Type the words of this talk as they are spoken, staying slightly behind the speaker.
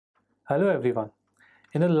Hello everyone.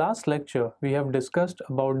 In the last lecture, we have discussed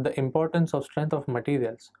about the importance of strength of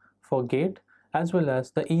materials for GATE as well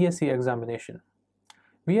as the ESE examination.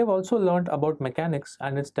 We have also learned about mechanics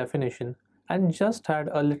and its definition and just had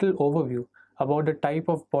a little overview about the type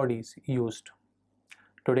of bodies used.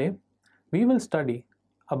 Today, we will study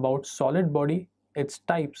about solid body, its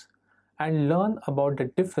types, and learn about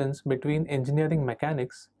the difference between engineering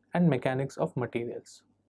mechanics and mechanics of materials.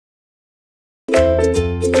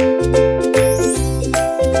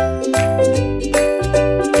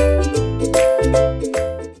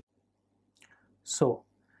 So,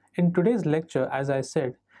 in today's lecture, as I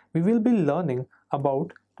said, we will be learning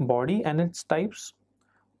about body and its types,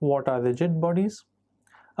 what are rigid bodies,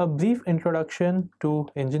 a brief introduction to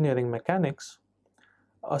engineering mechanics,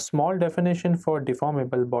 a small definition for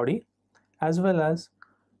deformable body, as well as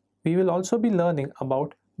we will also be learning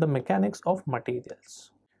about the mechanics of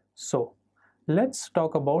materials. So, let's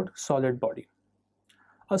talk about solid body.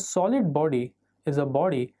 A solid body is a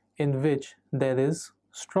body in which there is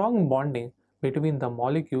strong bonding between the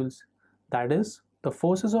molecules, that is, the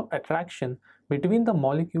forces of attraction between the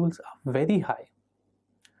molecules are very high.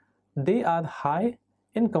 They are high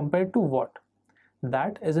in compared to what?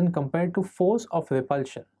 That is in compared to force of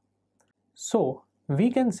repulsion. So,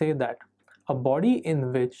 we can say that a body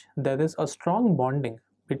in which there is a strong bonding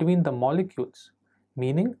between the molecules,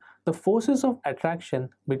 meaning the forces of attraction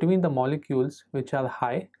between the molecules which are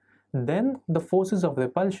high, then the forces of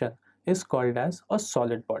repulsion is called as a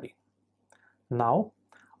solid body. Now,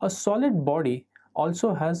 a solid body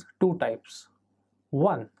also has two types.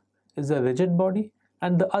 One is a rigid body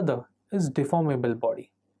and the other is deformable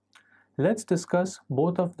body. Let's discuss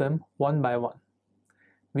both of them one by one.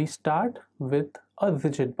 We start with a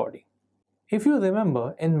rigid body. If you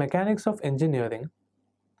remember, in mechanics of engineering,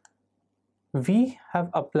 we have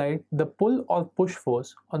applied the pull or push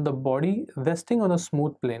force on the body resting on a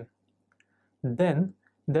smooth plane. Then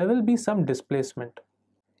there will be some displacement.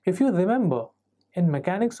 If you remember, in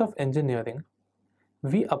mechanics of engineering,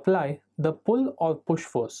 we apply the pull or push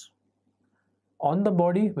force on the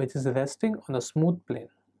body which is resting on a smooth plane.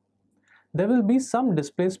 There will be some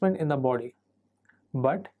displacement in the body,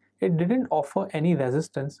 but it didn't offer any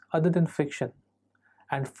resistance other than friction.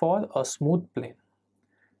 And for a smooth plane,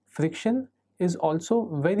 friction is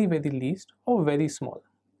also very least or very small.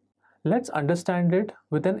 Let's understand it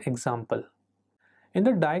with an example. In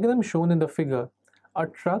the diagram shown in the figure, a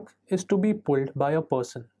truck is to be pulled by a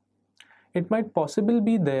person. It might possibly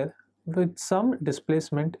be there with some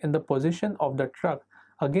displacement in the position of the truck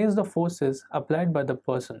against the forces applied by the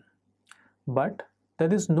person. But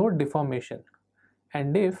there is no deformation.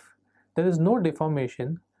 And if there is no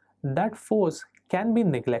deformation, that force can be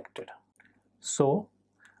neglected. So,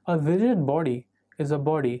 a rigid body is a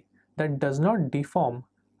body that does not deform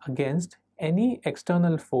against any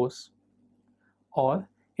external force, or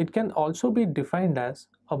it can also be defined as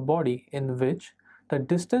a body in which the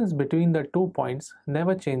distance between the 2 points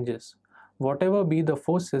never changes, whatever be the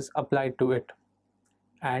forces applied to it.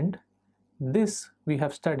 And this we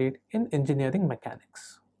have studied in engineering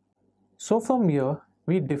mechanics. So from here,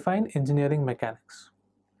 we define engineering mechanics.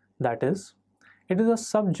 That is, it is a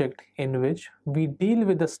subject in which we deal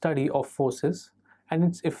with the study of forces and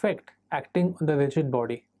its effect acting on the rigid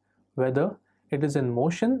body, whether it is in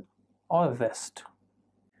motion or rest.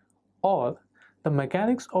 Or the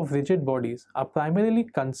mechanics of rigid bodies are primarily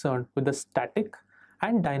concerned with the static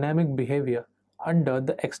and dynamic behavior under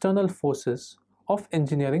the external forces of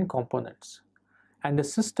engineering components, and the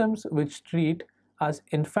systems which treat as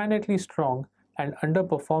infinitely strong and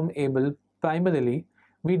underperform able. Primarily,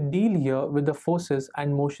 we deal here with the forces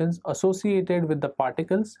and motions associated with the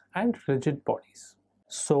particles and rigid bodies.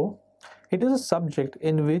 So, it is a subject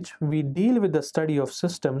in which we deal with the study of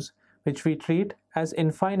systems which we treat as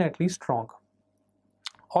infinitely strong.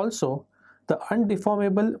 Also, the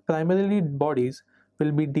undeformable primarily bodies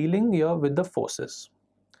will be dealing here with the forces.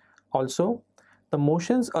 Also, the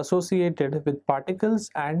motions associated with particles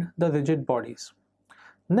and the rigid bodies.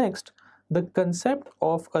 Next, the concept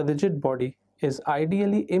of a rigid body is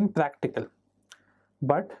ideally impractical,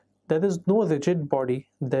 but there is no rigid body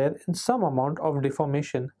there in some amount of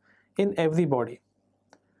deformation in every body,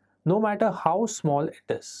 no matter how small it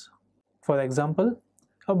is. For example,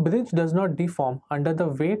 a bridge does not deform under the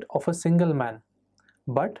weight of a single man,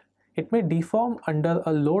 but it may deform under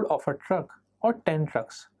a load of a truck or 10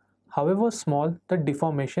 trucks, however small the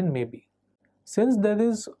deformation may be. Since there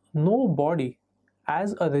is no body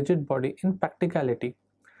as a rigid body in practicality,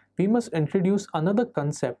 we must introduce another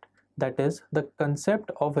concept, that is the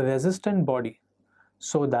concept of resistant body,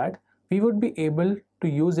 so that we would be able to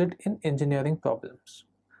use it in engineering problems.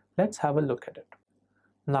 Let's have a look at it.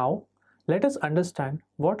 Now, let us understand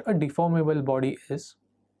what a deformable body is,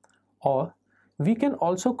 or we can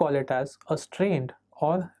also call it as a strained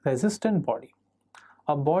or resistant body.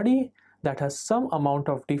 A body that has some amount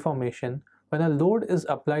of deformation when a load is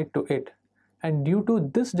applied to it, and due to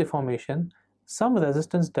this deformation, some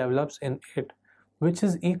resistance develops in it which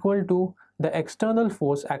is equal to the external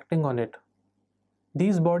force acting on it.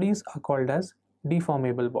 These bodies are called as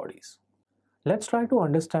deformable bodies. Let's try to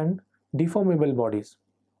understand deformable bodies.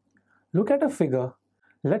 Look at a figure.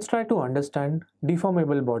 Let's try to understand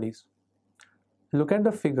deformable bodies. Look at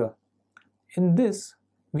the figure. In this,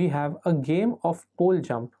 we have a game of pole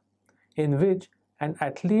jump in which an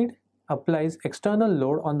athlete applies external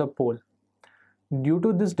load on the pole. Due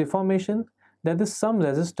to this deformation, there is some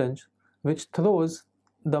resistance which throws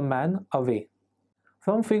the man away.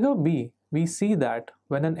 From figure B, we see that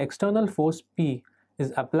when an external force P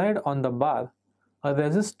is applied on the bar, a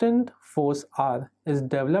resistant force R is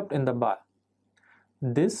developed in the bar.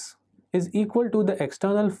 This is equal to the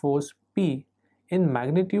external force P in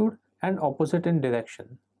magnitude and opposite in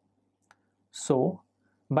direction. So,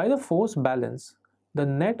 by the force balance, the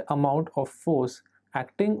net amount of force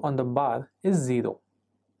acting on the bar is 0.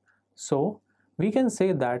 So, we can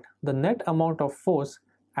say that the net amount of force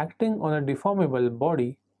acting on a deformable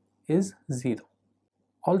body is 0.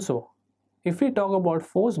 Also, if we talk about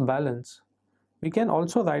force balance, we can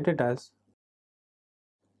also write it as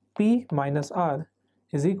P minus R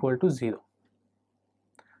is equal to 0.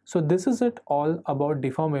 So this is it all about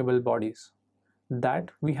deformable bodies that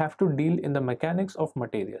we have to deal in the mechanics of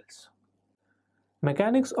materials.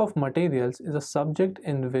 Mechanics of materials is a subject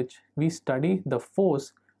in which we study the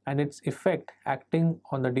force and its effect acting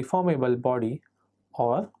on the deformable body,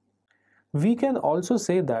 or we can also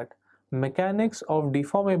say that mechanics of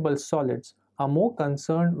deformable solids are more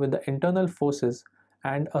concerned with the internal forces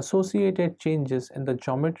and associated changes in the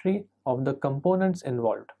geometry of the components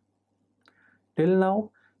involved. Till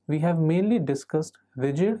now, we have mainly discussed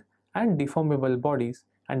rigid and deformable bodies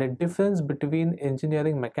and the difference between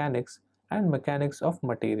engineering mechanics and mechanics of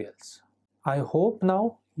materials. I hope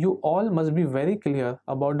now you all must be very clear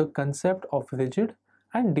about the concept of rigid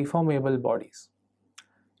and deformable bodies.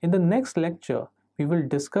 In the next lecture, we will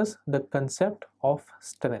discuss the concept of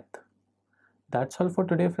strength. That's all for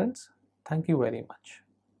today, friends. Thank you very much.